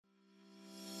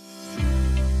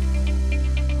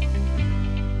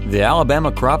The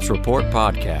Alabama Crops Report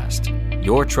Podcast,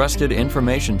 your trusted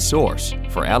information source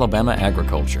for Alabama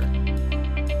agriculture.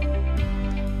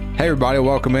 Hey everybody,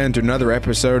 welcome into another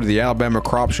episode of the Alabama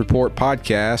Crops Report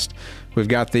Podcast. We've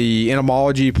got the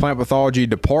entomology, plant pathology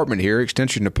department here,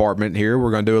 extension department here.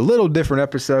 We're going to do a little different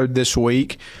episode this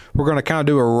week. We're going to kind of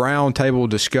do a roundtable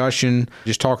discussion,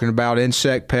 just talking about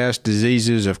insect pests,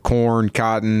 diseases of corn,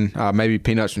 cotton, maybe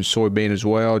peanuts and soybean as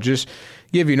well. Just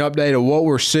give you an update of what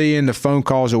we're seeing, the phone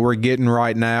calls that we're getting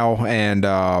right now, and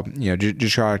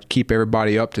just try to keep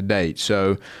everybody up to date.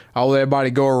 So I'll let everybody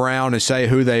go around and say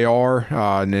who they are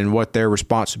and then what their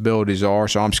responsibilities are.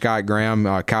 So I'm Scott Graham,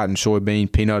 cotton,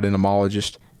 soybean, peanut entomologist.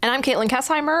 And I'm Caitlin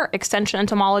Kessheimer, extension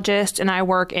entomologist, and I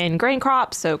work in grain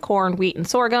crops, so corn, wheat, and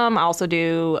sorghum. I also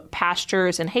do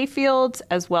pastures and hay fields,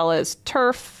 as well as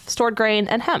turf, stored grain,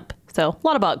 and hemp. So a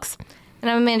lot of bugs.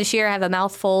 And I'm Amanda Shear. I have a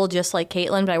mouthful just like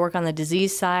Caitlin, but I work on the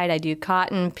disease side. I do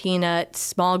cotton, peanuts,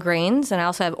 small grains, and I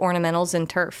also have ornamentals and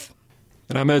turf.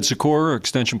 And I'm Ed Sikora,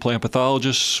 extension plant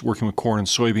pathologist, working with corn and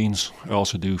soybeans. I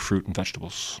also do fruit and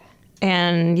vegetables.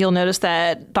 And you'll notice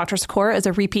that Dr. Sikora is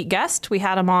a repeat guest. We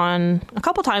had him on a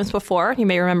couple times before. You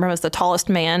may remember him as the tallest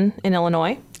man in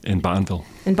Illinois. In Bonneville.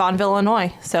 In Bonneville,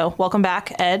 Illinois. So welcome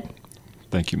back, Ed.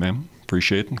 Thank you, ma'am.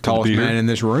 Appreciate it. Tallest man in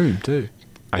this room, too.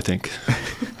 I think.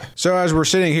 So as we're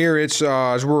sitting here, it's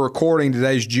as we're recording,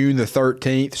 today's June the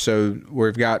 13th, so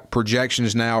we've got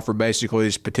projections now for basically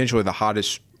this potentially the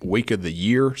hottest week of the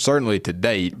year, certainly to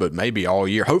date, but maybe all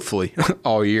year, hopefully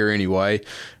all year anyway.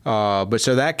 But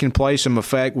so that can play some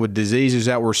effect with diseases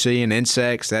that we're seeing,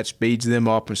 insects, that speeds them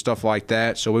up and stuff like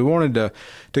that. So we wanted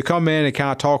to come in and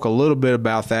kind of talk a little bit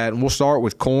about that, and we'll start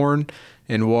with corn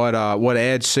and what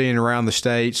Ed's seeing around the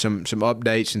state, some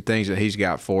updates and things that he's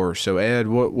got for us. So Ed,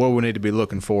 what we need to be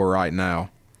looking for right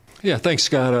now? Yeah, thanks,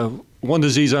 Scott. One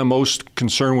disease I'm most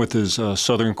concerned with is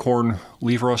southern corn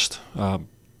leaf rust.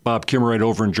 Bob Kimmerite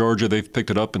over in Georgia, they've picked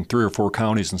it up in 3 or 4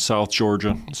 counties in South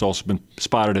Georgia. It's also been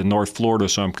spotted in North Florida,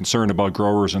 so I'm concerned about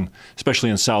growers, and especially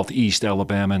in Southeast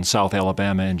Alabama and South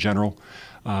Alabama in general.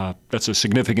 That's a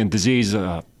significant disease.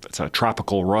 It's a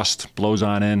tropical rust, blows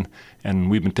on in, and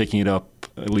we've been picking it up,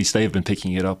 at least they've been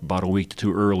picking it up about a week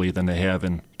too early than they have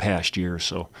in past years.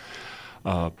 So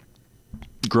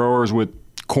growers with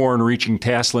corn reaching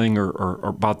tasseling or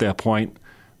about that point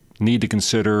need to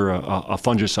consider a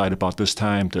fungicide about this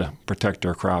time to protect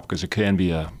their crop, because it can be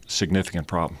a significant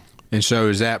problem. And so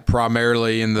is that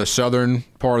primarily in the southern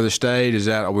part of the state?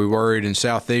 Are we worried in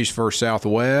southeast versus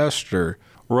southwest, or?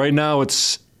 Right now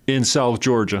it's in South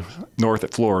Georgia, north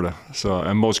of Florida. So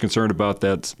I'm most concerned about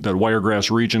that wiregrass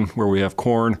region where we have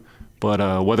corn, but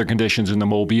weather conditions in the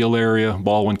Mobile area,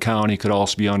 Baldwin County could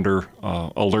also be under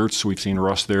alerts. We've seen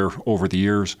rust there over the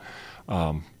years.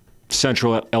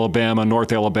 Central Alabama,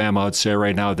 North Alabama, I'd say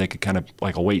right now they could kind of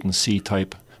like a wait and see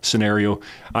type scenario.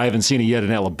 I haven't seen it yet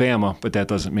in Alabama, but that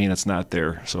doesn't mean it's not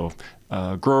there. So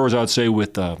growers, I'd say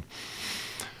with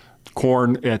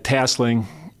corn at tasseling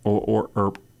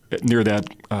or near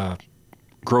that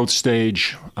growth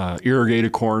stage,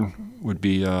 irrigated corn would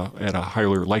be at a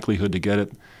higher likelihood to get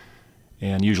it.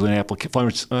 And usually a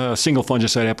single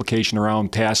fungicide application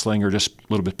around tasseling or just a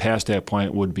little bit past that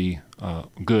point would be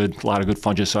good. A lot of good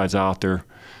fungicides out there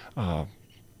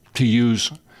to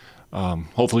use.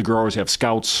 Hopefully growers have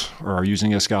scouts or are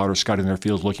using a scout or scouting their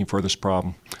fields looking for this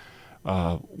problem.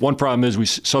 One problem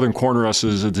is southern corn rust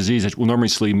is a disease that will normally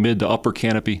see mid to upper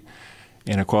canopy,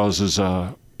 and it causes,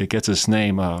 it gets its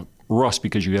name, rust,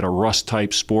 because you get a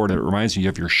rust-type spore that reminds you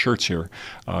of your shirts here.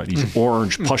 These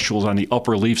orange pustules on the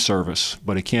upper leaf surface,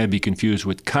 but it can be confused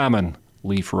with common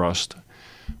leaf rust,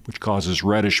 which causes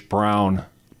reddish-brown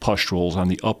pustules on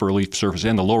the upper leaf surface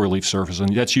and the lower leaf surface,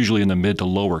 and that's usually in the mid to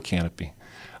lower canopy.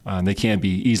 And they can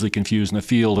be easily confused in the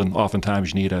field, and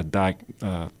oftentimes you need a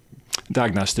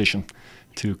diagnostician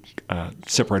to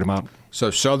separate them out.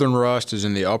 So southern rust is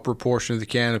in the upper portion of the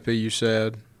canopy, you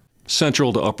said?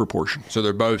 Central to upper portion. So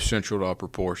they're both central to upper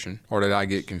portion, or did I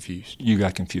get confused? You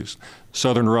got confused.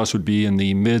 Southern rust would be in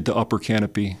the mid to upper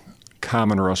canopy.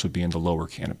 Common rust would be in the lower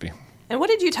canopy. And what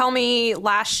did you tell me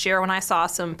last year when I saw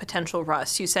some potential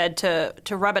rust? You said to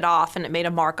rub it off and it made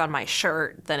a mark on my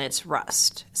shirt, then it's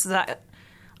rust. So that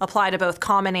apply to both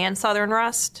common and southern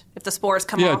rust if the spores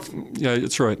come off? Yeah,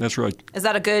 that's right. That's right. Is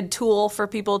that a good tool for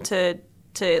people to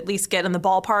at least get in the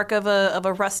ballpark of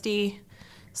a rusty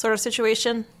sort of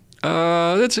situation?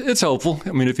 It's helpful.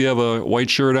 I mean, if you have a white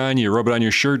shirt on, you rub it on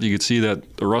your shirt, you can see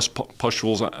that the rust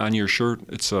pustules on your shirt.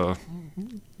 It's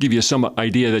give you some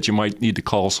idea that you might need to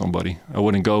call somebody. I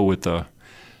wouldn't go with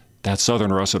that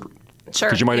southern rust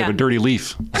because you might have a dirty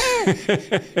leaf.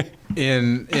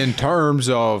 In terms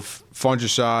of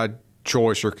fungicide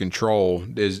choice or control.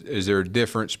 Is there a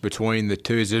difference between the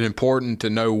two? Is it important to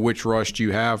know which rust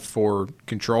you have for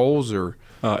controls, or?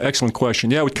 Excellent question.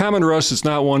 Yeah, with common rust, it's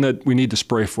not one that we need to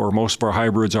spray for. Most of our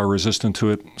hybrids are resistant to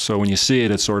it. So when you see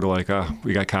it, it's sort of like,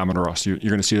 we got common rust. You're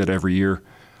going to see that every year.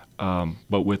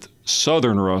 But with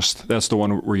southern rust, that's the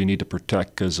one where you need to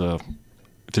protect, because if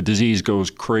the disease goes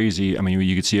crazy, I mean,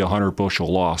 you could see 100 bushel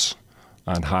loss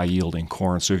on high-yielding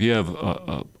corn. So if you have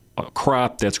a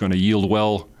crop that's going to yield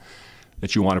well,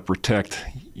 that you want to protect,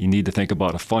 you need to think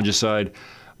about a fungicide.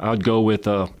 I would go with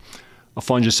a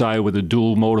fungicide with a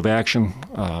dual mode of action.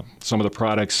 Some of the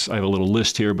products, I have a little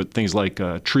list here, but things like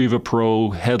Triva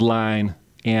Pro, Headline,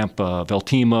 AMP,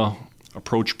 Veltima,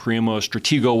 Approach Prima,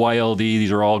 Stratego YLD,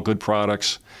 these are all good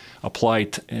products.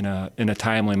 Applied in a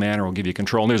timely manner will give you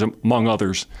control. And there's among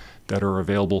others that are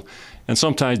available. And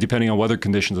sometimes, depending on weather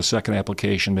conditions, a second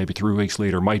application, maybe 3 weeks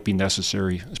later, might be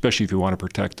necessary, especially if you want to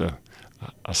protect a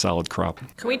solid crop.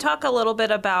 Can we talk a little bit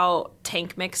about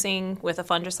tank mixing with a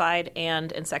fungicide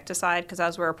and insecticide? Because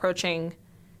as we're approaching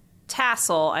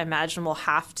tassel, I imagine we'll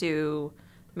have to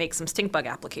make some stink bug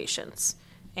applications.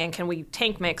 And can we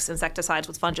tank mix insecticides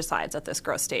with fungicides at this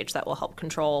growth stage that will help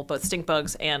control both stink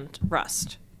bugs and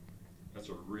rust? That's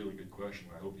a really good question.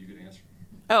 I hope you can answer.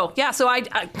 Oh, yeah, so I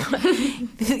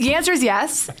the answer is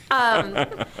yes,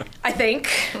 I think.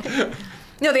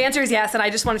 No, the answer is yes, and I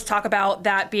just wanted to talk about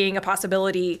that being a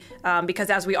possibility because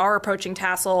as we are approaching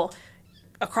tassel,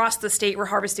 across the state we're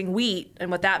harvesting wheat,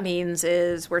 and what that means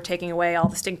is we're taking away all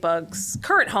the stink bugs'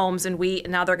 current homes in wheat,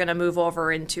 and now they're going to move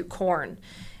over into corn.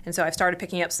 And so I've started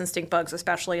picking up some stink bugs,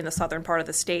 especially in the southern part of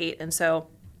the state, and so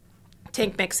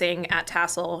tank mixing at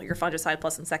tassel, your fungicide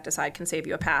plus insecticide, can save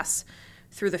you a pass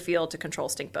through the field to control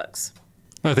stink bugs.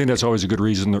 I think that's always a good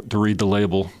reason to read the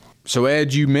label. So,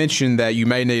 Ed, you mentioned that you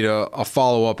may need a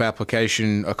follow-up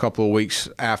application a couple of weeks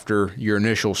after your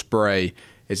initial spray.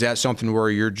 Is that something where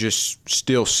you're just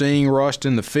still seeing rust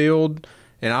in the field?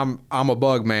 And I'm a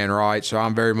bug man, right? So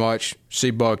I'm very much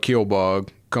see bug, kill bug,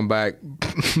 come back,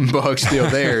 bug still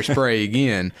there, spray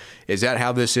again. Is that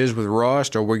how this is with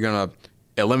rust? Are we going to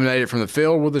eliminate it from the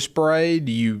field with a spray?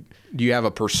 Do you have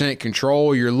a percent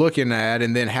control you're looking at,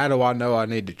 and then how do I know I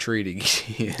need to treat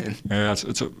again? Yeah,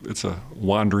 it's a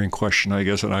wandering question, I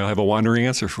guess, and I have a wandering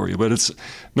answer for you. But it's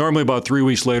normally about 3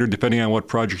 weeks later, depending on what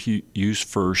project you use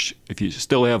first. If you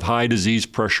still have high disease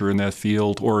pressure in that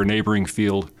field or a neighboring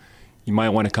field, you might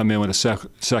want to come in with a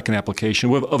second application.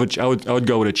 I would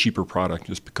go with a cheaper product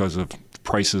just because of the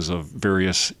prices of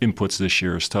various inputs this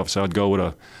year is tough. So I'd go with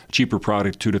a cheaper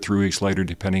product 2 to 3 weeks later,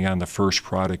 depending on the first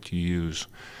product you use.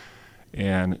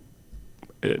 And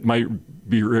it might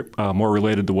be more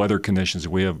related to weather conditions.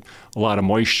 If we have a lot of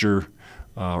moisture,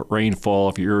 rainfall,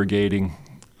 if you're irrigating,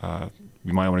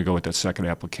 you might want to go with that second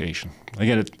application.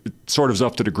 Again, it sort of is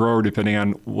up to the grower depending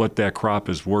on what that crop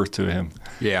is worth to him.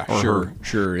 Yeah, or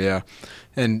sure, yeah.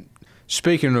 And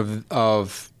speaking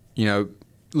of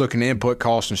looking at input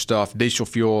costs and stuff, diesel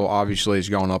fuel obviously has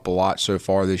gone up a lot so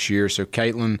far this year. So,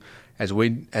 Caitlin, as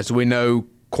we know,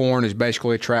 corn is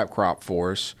basically a trap crop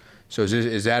for us. So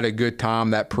is that a good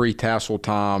time, that pre-tassel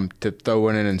time, to throw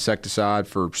in an insecticide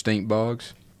for stink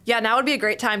bugs? Yeah, now would be a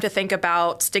great time to think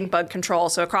about stink bug control.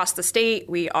 So across the state,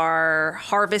 we are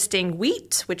harvesting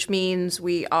wheat, which means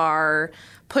we are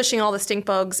pushing all the stink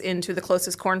bugs into the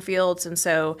closest cornfields. And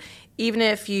so even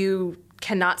if you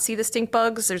cannot see the stink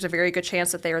bugs, there's a very good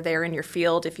chance that they are there in your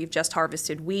field if you've just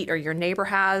harvested wheat or your neighbor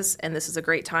has. And this is a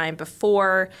great time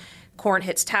before corn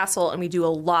hits tassel and we do a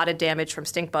lot of damage from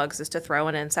stink bugs is to throw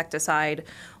in an insecticide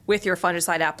with your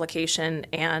fungicide application.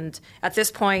 And at this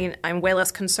point, I'm way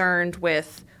less concerned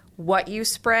with what you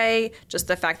spray, just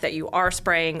the fact that you are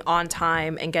spraying on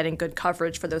time and getting good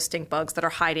coverage for those stink bugs that are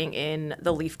hiding in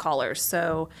the leaf collars.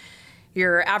 So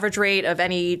your average rate of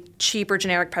any cheap or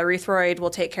generic pyrethroid will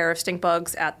take care of stink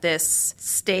bugs at this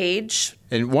stage.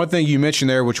 And one thing you mentioned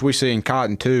there, which we see in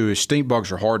cotton too, is stink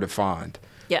bugs are hard to find.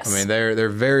 Yes. I mean, they're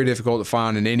very difficult to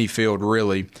find in any field,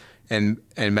 really. And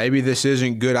maybe this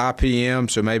isn't good IPM,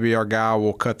 so maybe our guy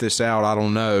will cut this out. I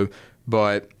don't know.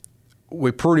 But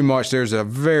we pretty much, there's a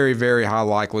very, very high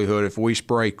likelihood if we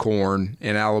spray corn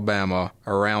in Alabama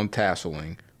around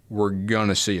tasseling, we're going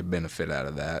to see a benefit out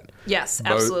of that. Yes,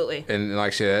 absolutely. And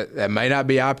like I said, that may not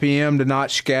be IPM to not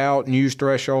scout and use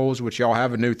thresholds, which y'all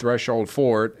have a new threshold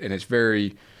for it, and it's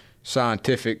very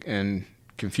scientific and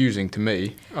confusing to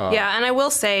me. Yeah, and I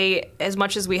will say, as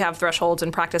much as we have thresholds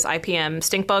and practice IPM,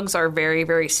 stink bugs are very,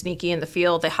 very sneaky in the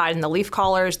field. They hide in the leaf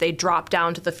collars. They drop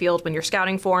down to the field when you're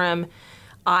scouting for them.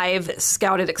 I've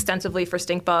scouted extensively for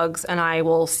stink bugs, and I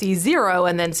will see zero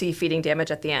and then see feeding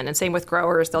damage at the end. And same with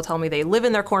growers. They'll tell me they live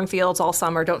in their cornfields all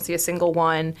summer, don't see a single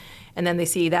one, and then they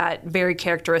see that very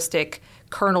characteristic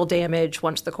kernel damage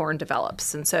once the corn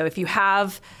develops. And so if you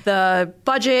have the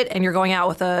budget and you're going out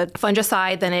with a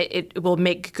fungicide, then it will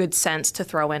make good sense to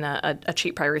throw in a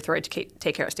cheap pyrethroid to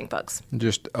take care of stink bugs.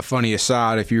 Just a funny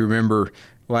aside, if you remember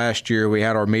last year, we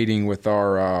had our meeting with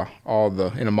our all the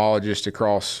entomologists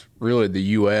across really the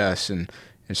U.S., and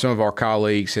some of our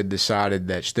colleagues had decided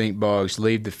that stink bugs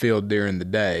leave the field during the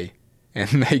day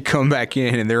and they come back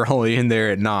in and they're only in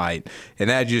there at night. And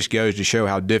that just goes to show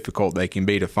how difficult they can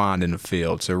be to find in the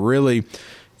field. So really,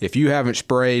 if you haven't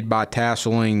sprayed by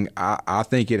tasseling, I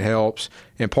think it helps.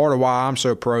 And part of why I'm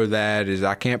so pro that is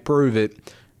I can't prove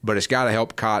it, but it's got to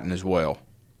help cotton as well.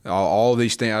 All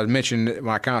these things, I mentioned when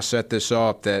I kind of set this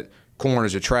up that corn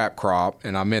is a trap crop,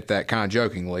 and I meant that kind of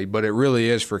jokingly, but it really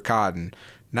is for cotton.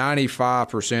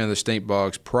 95% of the stink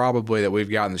bugs probably that we've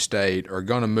got in the state are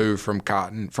going to move from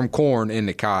corn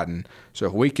into cotton. So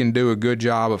if we can do a good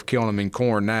job of killing them in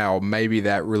corn now, maybe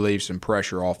that relieves some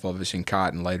pressure off of us in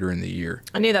cotton later in the year.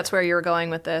 I knew that's where you were going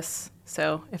with this.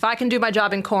 So if I can do my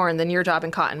job in corn, then your job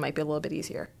in cotton might be a little bit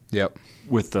easier. Yep.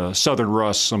 With southern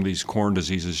rust, some of these corn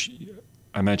diseases,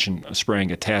 I mentioned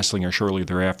spraying a tasseling or shortly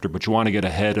thereafter, but you want to get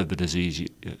ahead of the disease.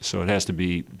 So it has to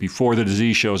be before the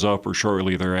disease shows up or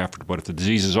shortly thereafter. But if the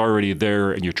disease is already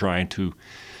there and you're trying to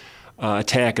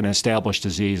attack an established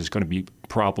disease, it's going to be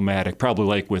problematic, probably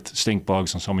like with stink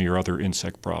bugs and some of your other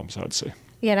insect problems, I'd say.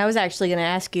 Yeah, and I was actually going to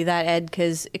ask you that, Ed,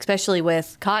 because especially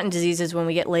with cotton diseases, when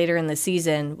we get later in the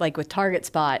season, like with target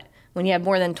spot, when you have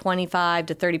more than 25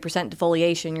 to 30%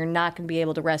 defoliation, you're not going to be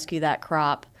able to rescue that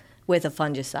crop with a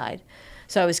fungicide.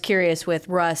 So I was curious with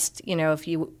rust, if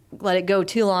you let it go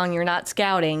too long, you're not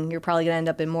scouting, you're probably going to end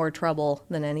up in more trouble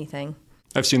than anything.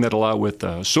 I've seen that a lot with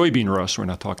soybean rust. We're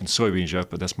not talking soybeans yet,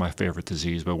 but that's my favorite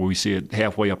disease. But when we see it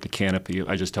halfway up the canopy,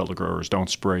 I just tell the growers, don't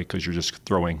spray because you're just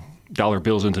throwing dollar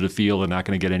bills into the field and not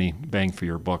going to get any bang for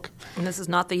your buck. And this is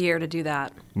not the year to do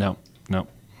that. No.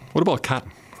 What about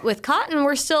cotton? With cotton,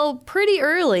 we're still pretty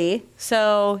early,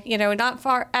 so,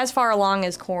 not as far along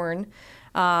as corn.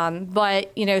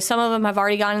 But, some of them have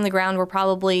already gone in the ground. We're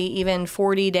probably even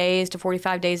 40 days to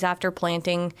 45 days after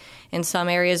planting in some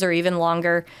areas, or even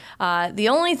longer. The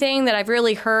only thing that I've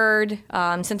really heard,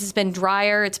 since it's been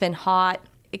drier, it's been hot,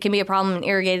 it can be a problem in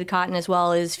irrigated cotton as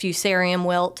well, is Fusarium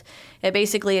wilt. It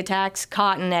basically attacks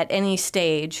cotton at any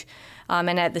stage.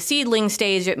 And at the seedling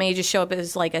stage, it may just show up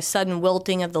as like a sudden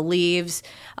wilting of the leaves.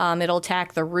 It'll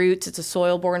attack the roots. It's a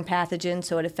soil-borne pathogen,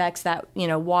 so it affects that,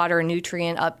 water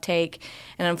nutrient uptake.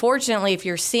 And unfortunately, if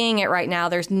you're seeing it right now,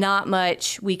 there's not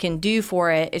much we can do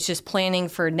for it. It's just planning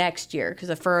for next year because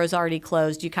the furrow's already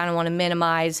closed. You kind of want to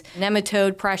minimize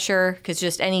nematode pressure because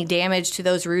just any damage to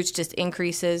those roots just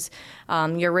increases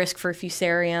your risk for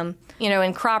Fusarium.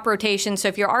 In crop rotation, so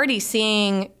if you're already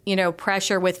seeing,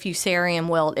 pressure with Fusarium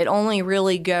wilt, it only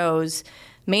really goes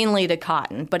mainly to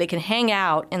cotton, but it can hang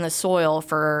out in the soil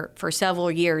for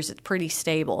several years. It's pretty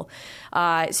stable.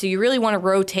 So you really want to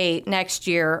rotate next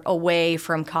year away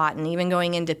from cotton, even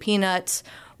going into peanuts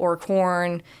or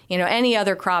corn, any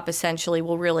other crop essentially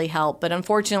will really help. But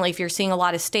unfortunately, if you're seeing a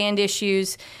lot of stand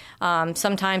issues,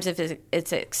 sometimes if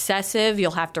it's excessive,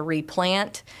 you'll have to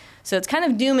replant. So it's kind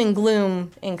of doom and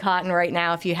gloom in cotton right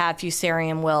now if you have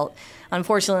Fusarium wilt.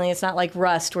 Unfortunately, it's not like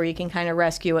rust where you can kind of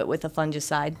rescue it with a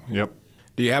fungicide. Yep.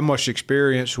 Do you have much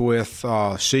experience with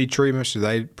seed treatments? Do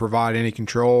they provide any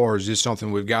control, or is this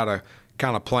something we've got to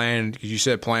kind of plan, because you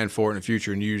said plan for it in the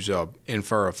future and use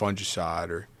in-furrow fungicide?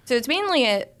 Or So it's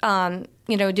mainly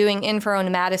doing in-furrow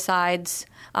nematicides,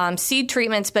 seed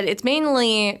treatments, but it's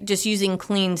mainly just using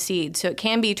clean seed. So it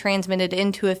can be transmitted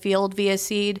into a field via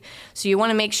seed. So you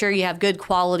want to make sure you have good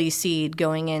quality seed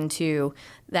going into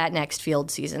that next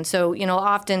field season. So,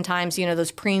 oftentimes,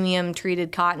 those premium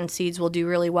treated cotton seeds will do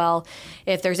really well.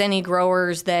 If there's any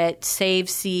growers that save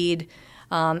seed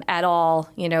at all,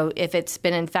 if it's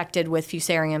been infected with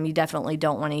Fusarium, you definitely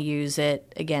don't want to use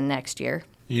it again next year.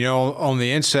 On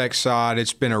the insect side,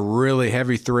 it's been a really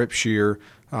heavy thrips year.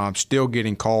 I'm still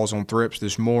getting calls on thrips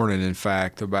this morning, in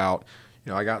fact, about,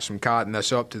 I got some cotton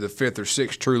that's up to the 5th or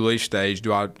 6th true leaf stage.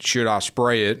 Should I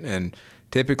spray it? And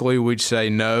typically we'd say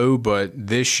no, but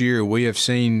this year we have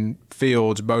seen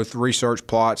fields, both research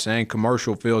plots and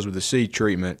commercial fields with the seed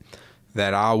treatment,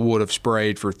 that I would have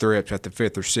sprayed for thrips at the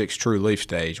 5th or 6th true leaf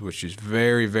stage, which is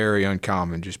very, very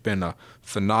uncommon. Just been a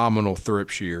phenomenal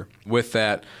thrips year. With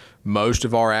that, most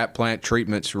of our at-plant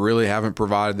treatments really haven't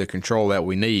provided the control that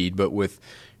we need, but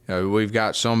we've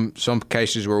got some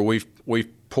cases where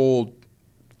we've pulled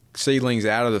seedlings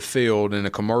out of the field in a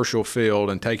commercial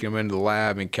field and taken them into the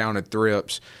lab and counted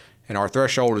thrips, and our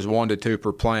threshold is 1 to 2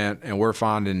 per plant, and we're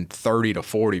finding 30 to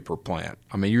 40 per plant.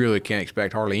 I mean, you really can't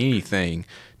expect hardly anything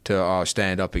to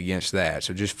stand up against that.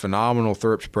 So just phenomenal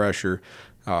thrips pressure.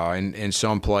 In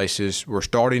some places, we're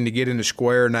starting to get into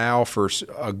square now for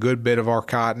a good bit of our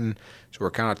cotton. So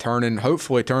we're kind of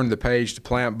hopefully turning the page to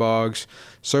plant bugs.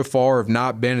 So far have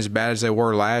not been as bad as they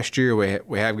were last year.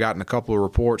 We have gotten a couple of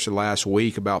reports the last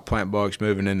week about plant bugs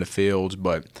moving into fields,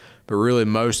 but really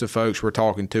most of the folks we're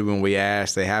talking to when we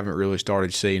ask, they haven't really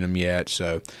started seeing them yet.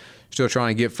 So still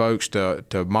trying to get folks to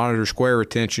monitor square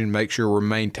retention, make sure we're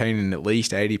maintaining at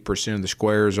least 80% of the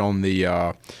squares on the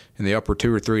in the upper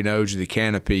 2 or 3 nodes of the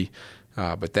canopy.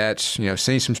 But that's,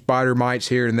 seeing some spider mites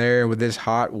here and there. With this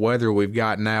hot weather we've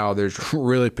got now, there's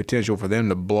really potential for them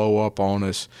to blow up on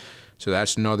us. So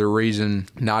that's another reason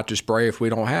not to spray if we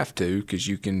don't have to, because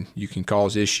you can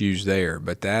cause issues there.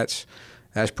 But that's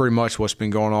pretty much what's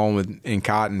been going on in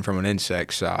cotton from an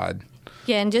insect side.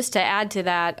 Yeah, and just to add to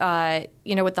that,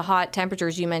 with the hot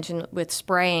temperatures you mentioned with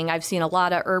spraying, I've seen a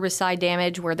lot of herbicide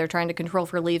damage where they're trying to control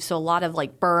for leaves, so a lot of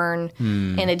burn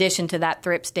in addition to that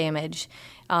thrips damage.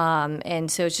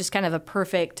 And so it's just kind of a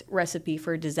perfect recipe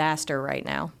for disaster right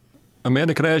now.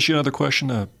 Amanda, can I ask you another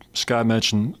question? Scott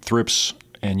mentioned thrips,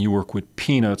 and you work with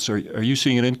peanuts. Are you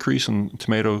seeing an increase in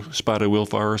tomato spotted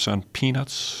wilt virus on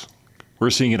peanuts?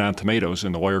 We're seeing it on tomatoes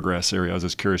in the wiregrass area. I was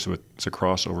just curious if it's a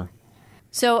crossover.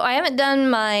 So I haven't done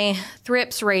my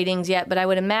thrips ratings yet, but I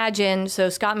would imagine, so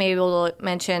Scott may be able to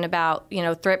mention about,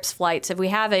 thrips flights. If we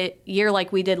have a year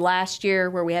like we did last year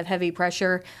where we have heavy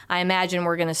pressure, I imagine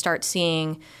we're going to start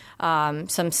seeing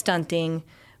some stunting,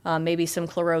 maybe some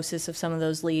chlorosis of some of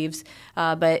those leaves.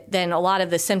 But then a lot of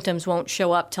the symptoms won't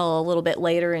show up till a little bit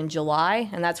later in July,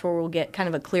 and that's where we'll get kind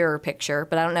of a clearer picture.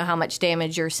 But I don't know how much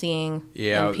damage you're seeing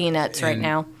in peanuts right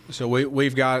now. So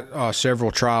we've got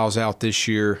several trials out this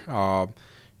year.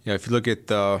 If you look at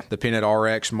the Peanut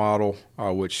RX model,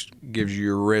 which gives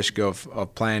you a risk of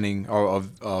planting or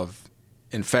of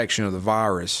infection of the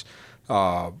virus,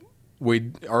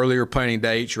 earlier planting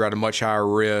dates you're at a much higher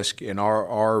risk. And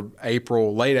our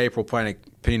late April planting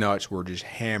peanuts were just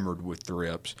hammered with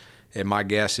thrips. And my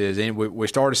guess is, we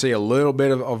started to see a little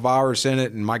bit of a virus in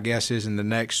it, and my guess is in the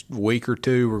next week or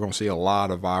two we're going to see a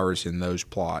lot of virus in those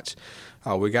plots.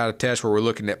 We got a test where we're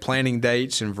looking at planting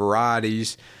dates and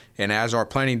varieties, and as our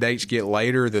planting dates get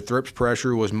later, the thrips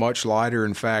pressure was much lighter.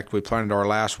 In fact, we planted our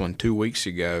last one 2 weeks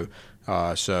ago,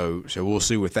 so we'll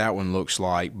see what that one looks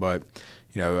like. But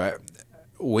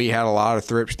we had a lot of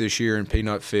thrips this year in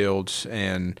peanut fields,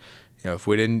 and if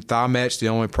we didn't, Thimet's the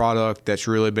only product that's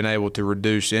really been able to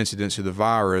reduce incidence of the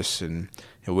virus, and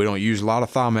we don't use a lot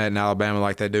of Thimet in Alabama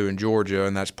like they do in Georgia,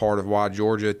 and that's part of why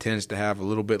Georgia tends to have a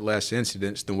little bit less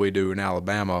incidence than we do in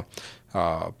Alabama.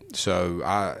 So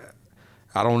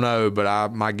I don't know,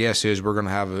 but my guess is we're going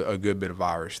to have a good bit of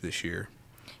virus this year.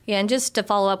 Yeah, and just to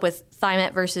follow up with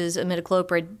Thimet versus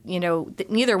imidacloprid,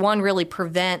 neither one really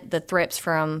prevent the thrips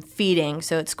from feeding.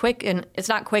 So it's quick, and it's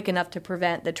not quick enough to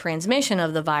prevent the transmission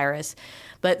of the virus.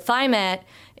 But Thimet,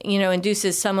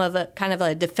 induces some of a kind of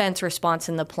a defense response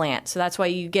in the plant. So that's why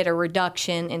you get a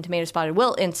reduction in tomato spotted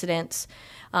wilt incidence.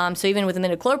 So even with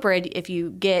imidacloprid, if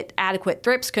you get adequate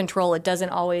thrips control, it doesn't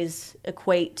always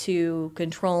equate to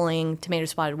controlling tomato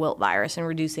spotted wilt virus and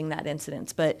reducing that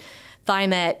incidence. But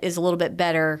Thimet is a little bit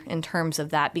better in terms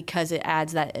of that because it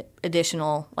adds that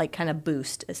additional kind of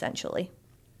boost essentially.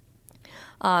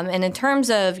 And in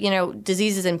terms of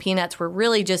diseases in peanuts, we're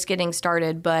really just getting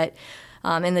started, but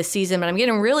in the season. But I'm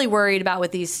getting really worried about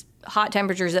with these hot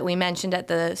temperatures that we mentioned at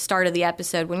the start of the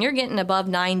episode. When you're getting above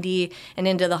 90 and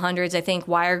into the hundreds, I think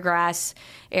Wiregrass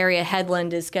area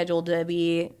headland is scheduled to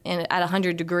be at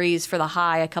 100 degrees for the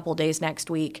high a couple days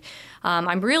next week.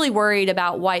 I'm really worried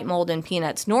about white mold in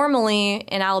peanuts. Normally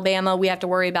in Alabama, we have to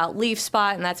worry about leaf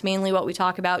spot, and that's mainly what we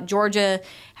talk about. Georgia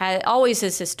always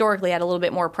has historically had a little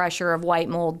bit more pressure of white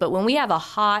mold, but when we have a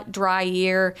hot, dry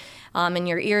year and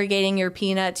you're irrigating your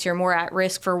peanuts, you're more at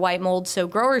risk for white mold. So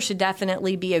growers should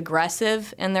definitely be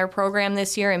aggressive in their program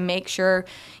this year and make sure,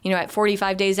 at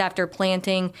 45 days after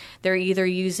planting, they're either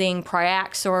using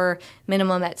Priaxor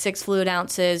minimum at 6 fluid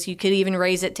ounces. You could even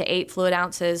raise it to 8 fluid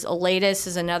ounces. Elatus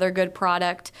is another good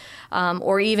product,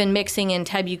 or even mixing in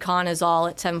tebuconazole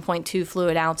at 7.2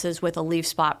 fluid ounces with a leaf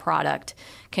spot product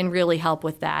can really help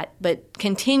with that. But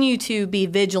continue to be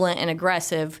vigilant and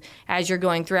aggressive as you're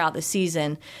going throughout the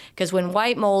season, because when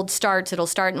white mold starts, it'll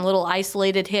start in little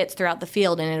isolated hits throughout the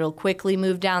field, and it'll quickly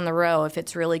move down the row if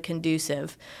it's really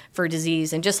conducive for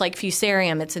disease. And just like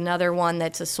Fusarium, it's another one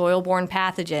that's a soil-borne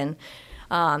pathogen.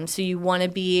 So you want to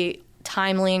be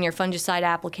timely in your fungicide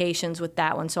applications with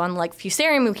that one. So unlike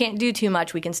Fusarium, we can't do too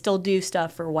much. We can still do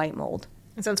stuff for white mold.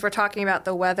 And since we're talking about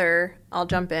the weather, I'll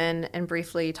jump in and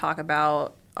briefly talk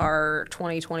about our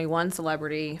 2021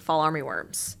 celebrity, fall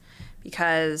armyworms,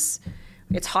 because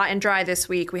it's hot and dry this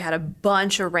week. We had a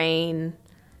bunch of rain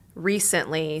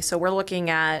recently, so we're looking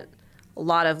at a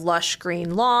lot of lush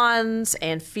green lawns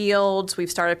and fields.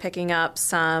 We've started picking up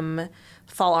some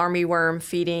fall armyworm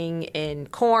feeding in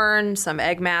corn, some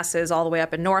egg masses all the way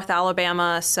up in North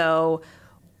Alabama. So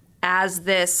as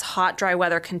this hot, dry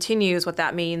weather continues, what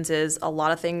that means is a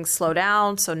lot of things slow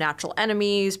down. So natural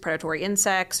enemies, predatory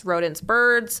insects, rodents,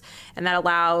 birds, and that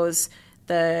allows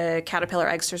the caterpillar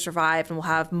eggs to survive, and we'll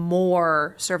have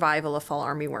more survival of fall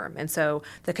armyworm. And so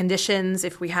the conditions,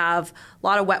 if we have a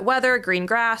lot of wet weather, green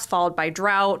grass, followed by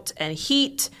drought and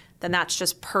heat, then that's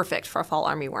just perfect for a fall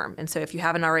armyworm. And so if you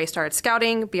haven't already started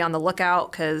scouting, be on the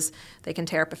lookout because they can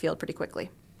tear up a field pretty quickly.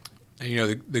 You know,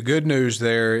 the good news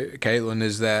there, Caitlin,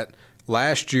 is that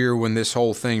last year when this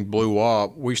whole thing blew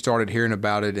up, we started hearing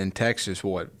about it in Texas,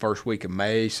 first week of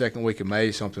May, second week of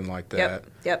May, something like that.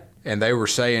 Yep. And they were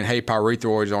saying, hey,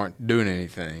 pyrethroids aren't doing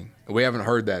anything. We haven't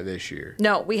heard that this year.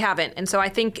 No, we haven't. And so I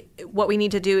think what we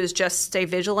need to do is just stay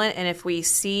vigilant. And if we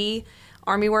see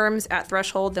armyworms at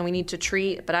threshold, then we need to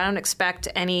treat. But I don't expect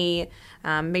any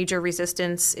major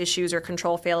resistance issues or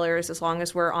control failures as long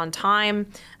as we're on time.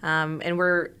 And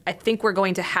I think we're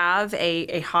going to have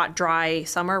a hot, dry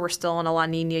summer. We're still in a La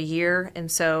Nina year.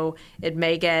 And so it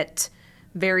may get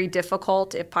very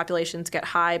difficult if populations get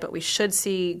high, but we should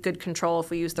see good control if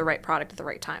we use the right product at the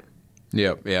right time.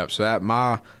 Yep. So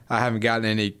I haven't gotten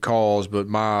any calls, but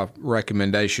my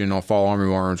recommendation on fall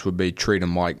armyworms would be treat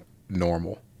them like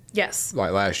normal. Yes.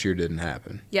 Like last year didn't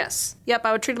happen. Yes. Yep,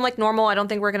 I would treat them like normal. I don't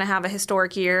think we're going to have a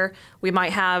historic year. We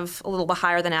might have a little bit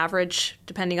higher than average,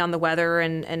 depending on the weather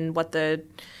and what the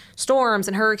storms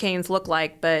and hurricanes look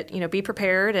like. But, be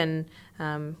prepared. And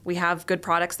we have good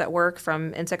products that work,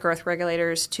 from insect growth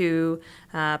regulators to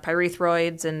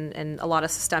pyrethroids and a lot of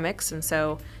systemics. And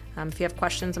so if you have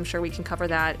questions, I'm sure we can cover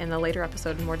that in a later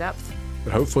episode in more depth.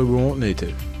 But hopefully we won't need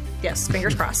to. Yes,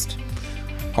 fingers crossed.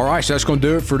 All right, so that's going to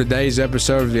do it for today's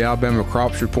episode of the Alabama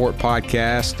Crops Report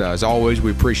podcast. As always,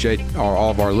 we appreciate all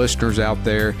of our listeners out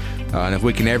there. And if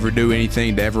we can ever do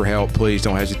anything to ever help, please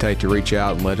don't hesitate to reach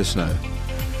out and let us know.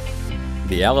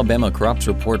 The Alabama Crops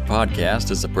Report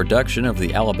podcast is a production of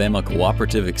the Alabama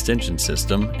Cooperative Extension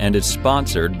System and is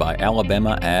sponsored by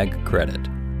Alabama Ag Credit.